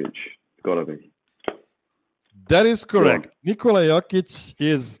Jokić? It's got to be. That is correct. Nikola Jokić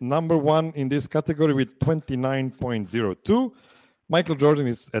is number one in this category with 29.02. Michael Jordan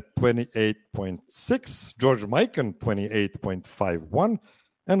is at 28.6. George Mikan, 28.51.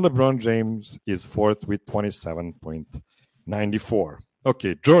 And LeBron James is fourth with 27.94.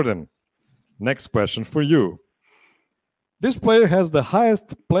 Okay, Jordan, next question for you. This player has the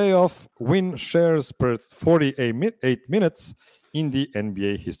highest playoff win shares per 48 minutes in the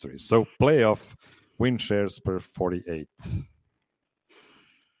NBA history. So playoff win shares per 48.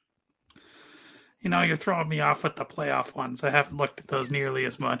 You're throwing me off with the playoff ones. I haven't looked at those nearly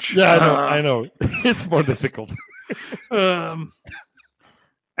as much. Yeah, I know. It's more difficult. I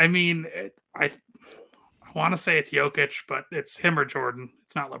want to say it's Jokić, but it's him or Jordan.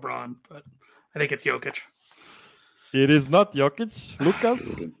 It's not LeBron, but I think it's Jokić. It is not Jokić.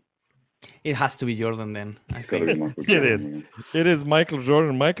 Lucas? It has to be Jordan then, I think. It is. It is Michael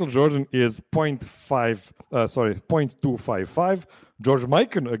Jordan. Michael Jordan is 0.255. George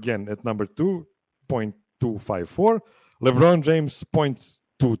Mikan, again, at number 2, 0.254. LeBron James,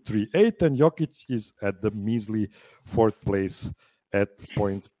 0.238. And Jokić is at the measly fourth place at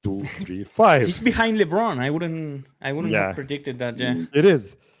 0.235. He's behind LeBron. I wouldn't have predicted that, yeah. It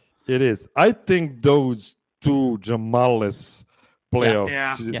is. I think those two Jamalless playoff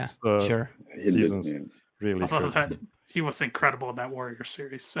seasons really hurt. He was incredible in that Warrior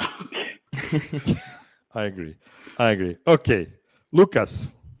series. So. I agree. Okay,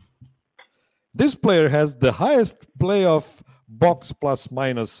 Lucas. This player has the highest playoff box plus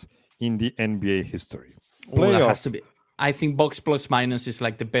minus in the NBA history. That has to be. I think box plus minus is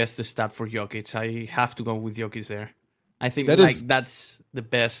like the best stat for Jokić. I have to go with Jokić there. I think that's the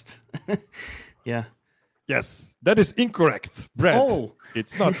best. Yeah. Yes, that is incorrect, Brad. Oh,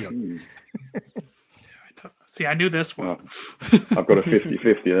 it's not Jokić. See, I knew this one. I've got a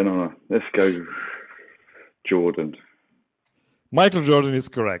 50-50 then. Let's go Jordan. Michael Jordan is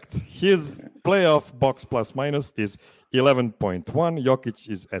correct. His playoff box plus minus is 11.1. Jokić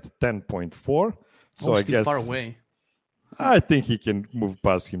is at 10.4. So I guess far away. I think he can move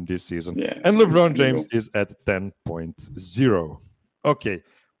past him this season. Yeah, and LeBron James is at 10.0. Okay,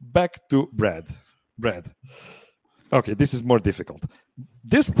 back to Brad. Okay, this is more difficult.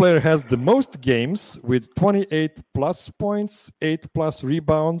 This player has the most games with 28 plus points, 8 plus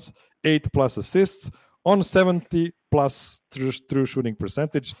rebounds, 8 plus assists on 70 plus true shooting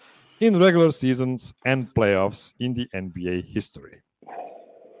percentage in regular seasons and playoffs in the NBA history.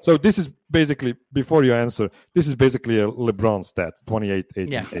 So this is basically, before you answer, this is basically a LeBron stat, 28,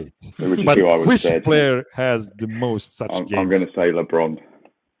 8, and 8. But which player has the most such games? I'm going to say LeBron.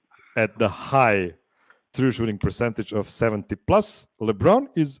 At the high true shooting percentage of 70 plus, LeBron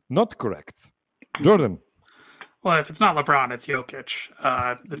is not correct. Jordan. Well, if it's not LeBron, it's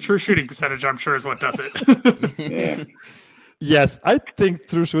Jokić. The true shooting percentage, I'm sure, is what does it. Yeah. Yes, I think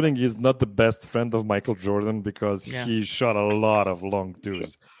true shooting is not the best friend of Michael Jordan because he shot a lot of long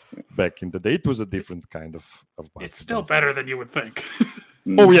twos back in the day. It was a different kind of basketball. It's still better than you would think.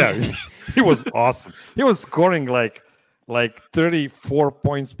 Oh, yeah. He was awesome. He was scoring like 34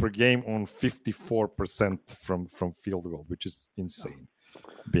 points per game on 54% from field goal, which is insane,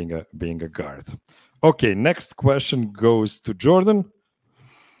 being a guard. Okay, next question goes to Jordan.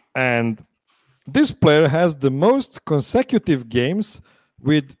 And this player has the most consecutive games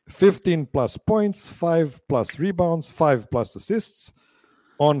with 15 plus points, 5 plus rebounds, 5 plus assists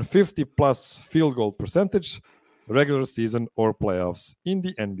on 50 plus field goal percentage, regular season or playoffs in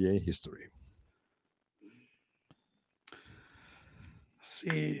the NBA history.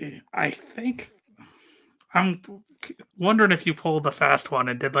 See, I think I'm wondering if you pulled the fast one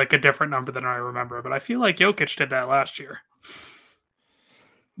and did like a different number than I remember, but I feel like Jokić did that last year.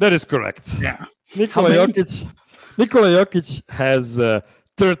 That is correct. Yeah. Nikola Jokić has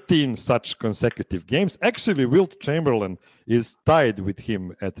 13 such consecutive games. Actually, Wilt Chamberlain is tied with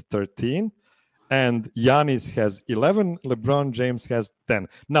him at 13. And Giannis has 11. LeBron James has 10.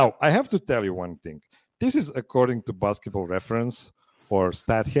 Now, I have to tell you one thing. This is according to Basketball Reference or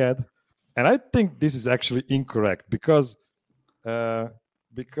StatHead. And I think this is actually incorrect because Kubatko,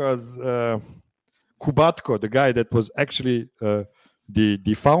 the guy that was actually the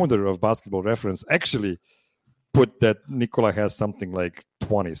founder of Basketball Reference, actually put that Nikola has something like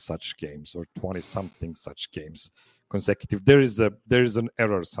 20 such games or 20-something such games consecutive. There is an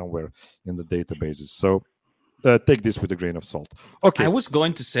error somewhere in the databases. So take this with a grain of salt. Okay. I was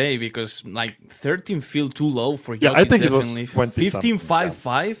going to say, because like 13 feel too low for Jokić. Yeah, I think definitely. it was 20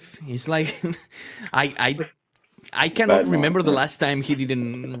 15-5-5 is like I cannot Bad remember mark, the right? last time he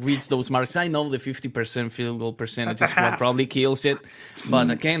didn't reach those marks. I know the 50% field goal percentage That's is a what half. probably kills it, but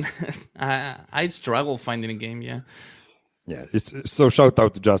again, I struggle finding a game. Yeah, Yeah, so shout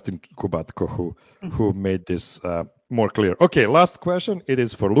out to Justin Kubatko who made this more clear. Okay, last question. It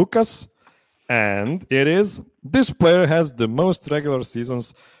is for Lucas, and it is: this player has the most regular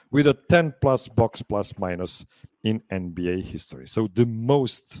seasons with a 10 plus box plus minus in NBA history. So the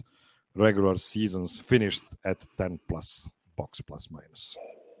most regular seasons finished at 10 plus box plus minus.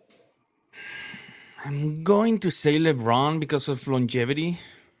 I'm going to say LeBron because of longevity.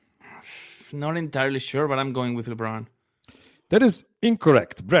 Not entirely sure, but I'm going with LeBron. That is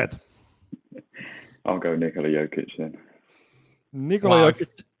incorrect. Brad. I'll go Nikola Jokic then. Nikola Wow,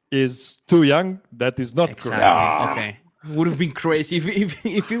 Jokic is too young. That is not Exactly. correct. Okay. Would have been crazy if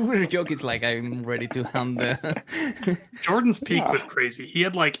it were Jokic. Like, I'm ready to hand the. Jordan's peak was crazy. He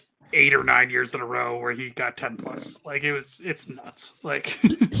had like 8 or 9 years in a row where he got 10 plus. Like it's nuts. Like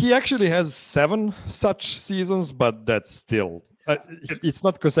He actually has 7 such seasons, but that's still it's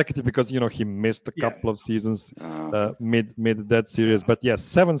not consecutive because he missed a couple of seasons mid that series. But yes,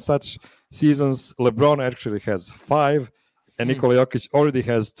 7 such seasons. LeBron actually has 5, and Nikola Jokic already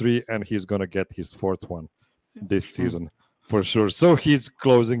has 3, and he's gonna get his 4th one this season for sure. So he's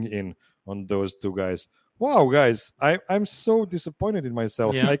closing in on those 2 guys. Wow, guys, I'm so disappointed in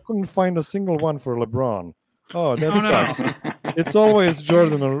myself. Yeah. I couldn't find a single one for LeBron. Oh, that no. sucks. It's always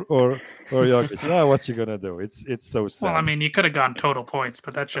Jordan or Jokic. What you gonna do? It's so sad. well, I mean, you could have gone total points,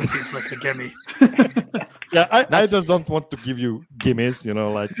 but that just seems like a gimme. Yeah, I just don't want to give you gimmies,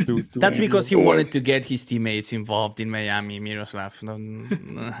 like two. That's because he wanted to get his teammates involved in Miami, Miroslav.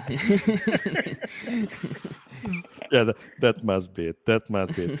 Yeah, that must be it. That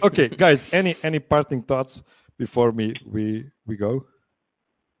must be it. Okay, guys, any parting thoughts before we go?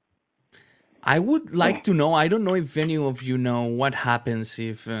 I would like to know. I don't know if any of you know what happens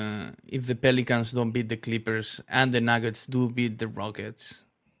if the Pelicans don't beat the Clippers and the Nuggets do beat the Rockets.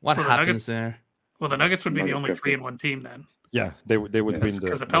 What Well, the happens Nuggets- there? Well, the Nuggets would be the Nuggets only go 3-1 team then, Yeah, they would win because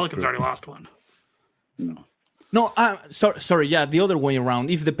the Pelicans already lost one. So No, sorry. Yeah, the other way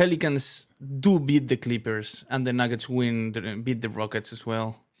around. If the Pelicans do beat the Clippers and the Nuggets beat the Rockets as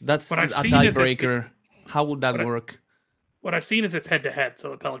well, that's What a I've seen is that tiebreaker. How would that work? what I've seen is it's head to head, so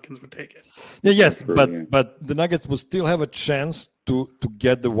the Pelicans would take it. Yeah, yes, True, but yeah. but the Nuggets will still have a chance to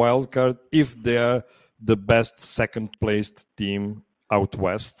get the wild card if they are the best second placed team out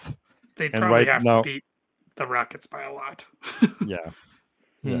west. They'd And probably right have now- to beat the Rockets by a lot. Yeah.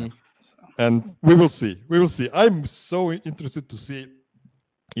 Yeah. So, And we will see. We will see. I'm so interested to see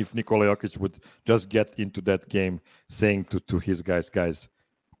if Nikola Jokic would just get into that game saying to his guys,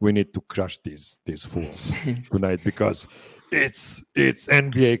 we need to crush these fools tonight because it's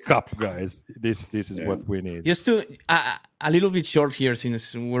NBA Cup, guys. This is what we need. Just to a little bit short here,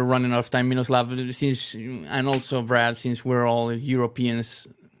 since we're running out of time, Miroslav, and also Brad, since we're all Europeans,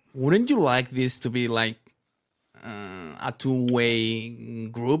 wouldn't you like this to be like a two-way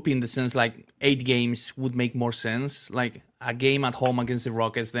group in the sense like 8 games would make more sense? Like a game at home against the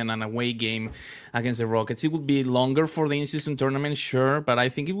Rockets, then an away game against the Rockets. It would be longer for the in-season tournament, sure, but I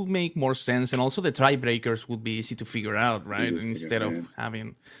think it would make more sense. And also the tiebreakers would be easy to figure out, right? Instead of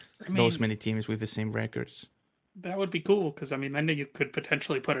having those many teams with the same records. that would be cool because I mean, then you could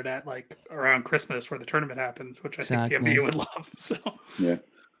potentially put it at like around Christmas where the tournament happens, which I think the Exactly. NBA would love. So Yeah.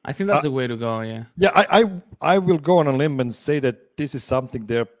 I think that's the way to go, yeah. Yeah, I will go on a limb and say that this is something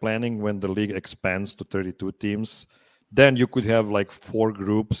they're planning when the league expands to 32 teams. Then you could have like 4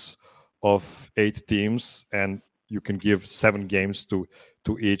 groups of 8 teams, and you can give 7 games to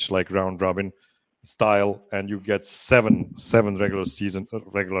each, like round robin style, and you get seven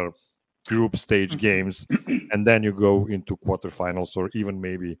regular group stage games, and then you go into quarterfinals or even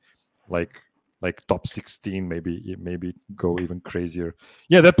maybe like top 16, maybe go even crazier.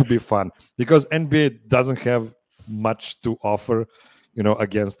 Yeah, that would be fun because NBA doesn't have much to offer,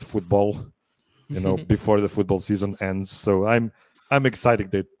 against football, before the football season ends. So I'm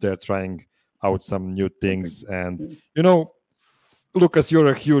excited that they're trying out some new things. And Lucas, you're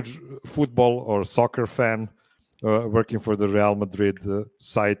a huge football or soccer fan, working for the Real Madrid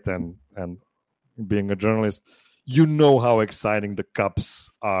site and being a journalist. You know how exciting the cups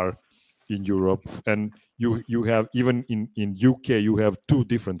are in Europe, and you have even in UK you have 2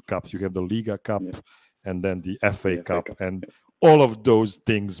 different cups. You have the Liga Cup and then the FA Cup, and all of those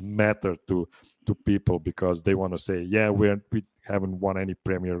things matter to people because they want to say, we haven't won any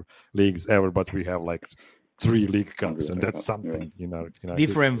Premier Leagues ever, but we have like 3 League Cups, and that's something in our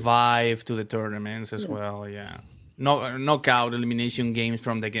Different history. vibe to the tournaments as well, yeah. knockout elimination games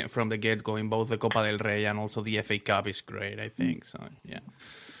from the get go in both the Copa del Rey and also the FA Cup is great. I think so. Yeah.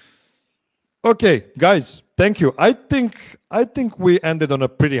 Okay, guys, thank you. I think we ended on a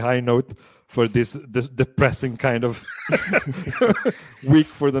pretty high note for this depressing kind of week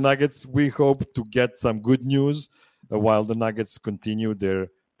for the Nuggets. We hope to get some good news while the Nuggets continue their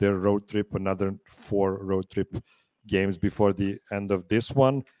road trip, another 4 road trip games before the end of this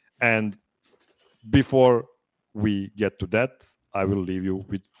one. And before we get to that, I will leave you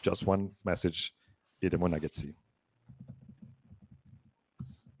with just one message. Idemo Nuggetsi.